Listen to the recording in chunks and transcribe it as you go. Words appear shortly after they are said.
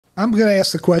I'm going to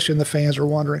ask the question the fans are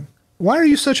wondering. Why are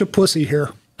you such a pussy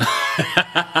here?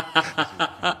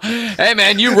 Hey,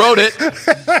 man, you wrote it.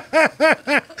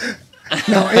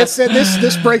 No,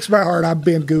 this breaks my heart. I'm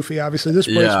being goofy, obviously. This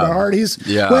breaks my heart.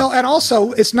 Well, and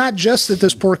also, it's not just that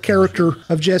this poor character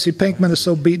of Jesse Pinkman is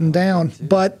so beaten down,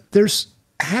 but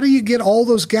how do you get all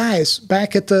those guys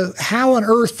back at how on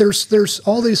earth there's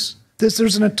all these,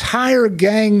 there's an entire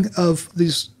gang of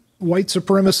these white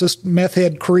supremacist meth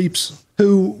head creeps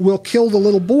who will kill the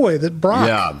little boy that Brock.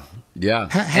 Yeah.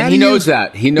 And he knows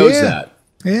that. He knows that.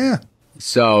 Yeah.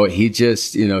 So he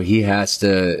just, he has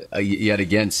to yet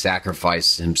again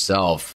sacrifice himself